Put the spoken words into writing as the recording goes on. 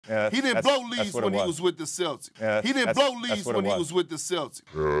Yeah, he didn't blow leads when he was with the Celtics. Yeah, he didn't blow leads when he was with the Celtics.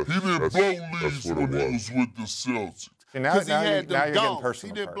 He didn't blow leads when he was with the Celtics. Now you're getting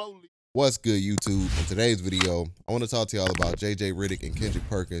personal. He didn't blow leads. What's good, YouTube? In today's video, I want to talk to y'all about JJ Redick and Kendick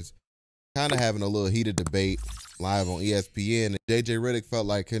Perkins kind of having a little heated debate live on ESPN. JJ Redick felt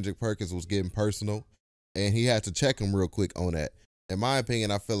like Kendick Perkins was getting personal, and he had to check him real quick on that. In my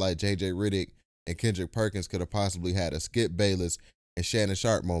opinion, I feel like JJ Redick and Kendick Perkins could have possibly had a Skip Bayless and Shannon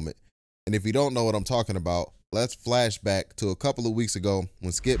Sharpe moment. And if you don't know what I'm talking about, let's flash back to a couple of weeks ago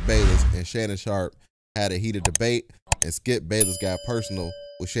when Skip Bayless and Shannon Sharpe had a heated debate, and Skip Bayless got personal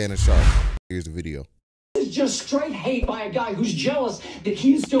with Shannon Sharpe. Here's the video. This is just straight hate by a guy who's jealous that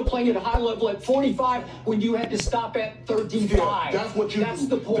he's still playing at a high level at 45 when you had to stop at 35. Yeah, that's what you That's do.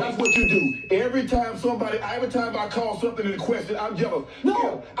 the point. That's what you do. Every time I call something into question, I'm jealous.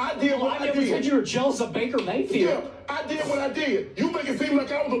 No, yeah, I did what I never did. said you were jealous of Baker Mayfield. Yeah, I did what I did. You make it seem like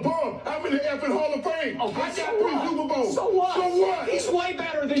I was a bum. I'm in the effing Hall of Fame. Okay, I got so 3 what? Super Bowls. So what? So what? He's way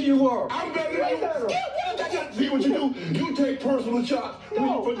better than you were. I'm better than way you. better. See what you do? You take personal shots.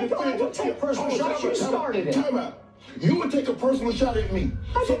 No, I don't take personal shots. You started it. Time out. You would take a personal shot at me.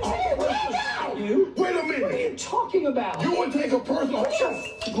 I didn't you. Wait a minute. What are you talking about? You would take a personal Put your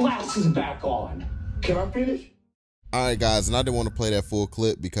glasses back on. Can I finish? All right, guys, and I didn't want to play that full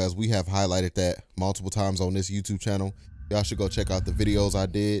clip because we have highlighted that multiple times on this YouTube channel. Y'all should go check out the videos I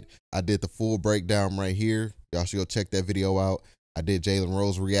did. I did the full breakdown right here. Y'all should go check that video out. I did Jalen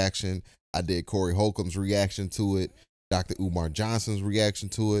Rose's reaction. I did Corey Holcomb's reaction to it. Dr. Umar Johnson's reaction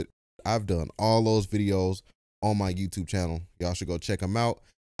to it. I've done all those videos on my YouTube channel. Y'all should go check them out.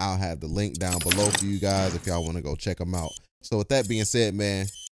 I'll have the link down below for you guys if y'all want to go check them out. So with that being said, man,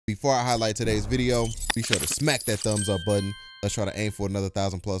 before I highlight today's video, be sure to smack that thumbs up button. Let's try to aim for another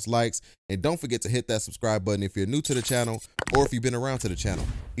 1,000+ likes. And don't forget to hit that subscribe button if you're new to the channel or if you've been around to the channel.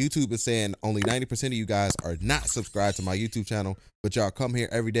 YouTube is saying only 90% of you guys are not subscribed to my YouTube channel, but y'all come here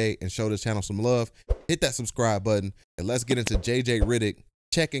every day and show this channel some love. Hit that subscribe button and let's get into JJ Redick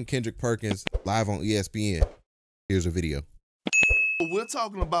checking Kendick Perkins live on ESPN. Here's a video. We're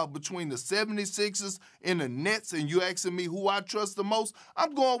talking about between the 76ers and the Nets, and you asking me who I trust the most.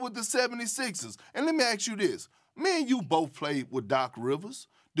 I'm going with the 76ers. And let me ask you this. Me and you both played with Doc Rivers.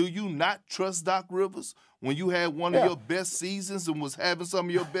 Do you not trust Doc Rivers when you had one of your best seasons and was having some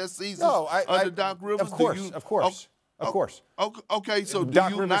of your best seasons under Doc Rivers? Of course. Okay, so do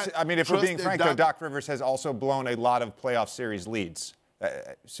Doc you Rivers, not I mean, if we're being frank, though, Doc Doc Rivers has also blown a lot of playoff series leads.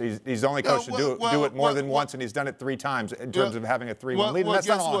 So he's the only coach to do it more than once, and he's done it 3 times in terms of having a 3-1 lead. And that's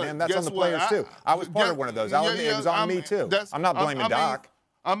not on him. That's on the players, too. I was part of one of those. It was on me, too. I'm not blaming Doc.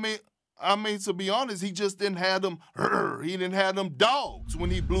 I mean, to be honest, he just didn't have them. He didn't have them dogs when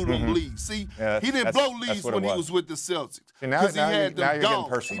he blew them leads. See, he didn't blow leads when he was with the Celtics because he had them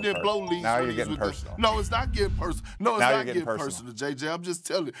dogs. He didn't blow leads. Now when you're he getting was with personal. No, it's not getting personal. No, it's not getting personal, JJ. I'm just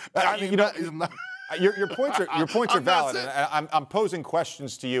telling you. I mean, your points are valid, and I'm posing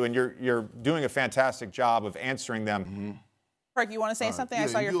questions to you, and you're doing a fantastic job of answering them. Perk, you want to say something? I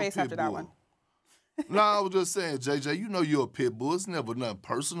saw your face after that one. No, I was just saying, JJ, you know you're a pit bull. It's never nothing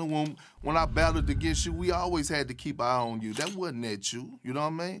personal. When I battled against you, we always had to keep an eye on you. That wasn't at you. You know what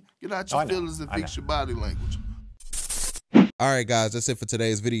I mean? Get out your feelings and fix your body language. All right, guys, that's it for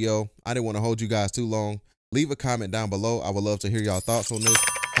today's video. I didn't want to hold you guys too long. Leave a comment down below. I would love to hear y'all thoughts on this.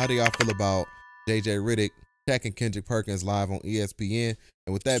 How do y'all feel about JJ Redick checking Kendick Perkins live on ESPN?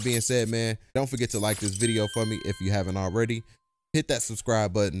 And with that being said, man, don't forget to like this video for me if you haven't already. Hit that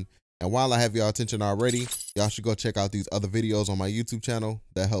subscribe button. And while I have y'all attention already, y'all should go check out these other videos on my YouTube channel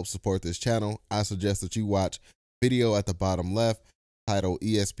that help support this channel. I suggest that you watch video at the bottom left titled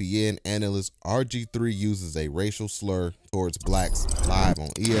ESPN Analyst RG3 uses a racial slur towards blacks live on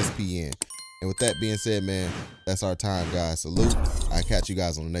ESPN. And with that being said, man, that's our time, guys. Salute. I'll catch you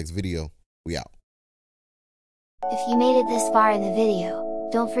guys on the next video. We out. If you made it this far in the video,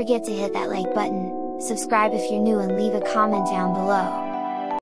 don't forget to hit that like button, subscribe if you're new, and leave a comment down below.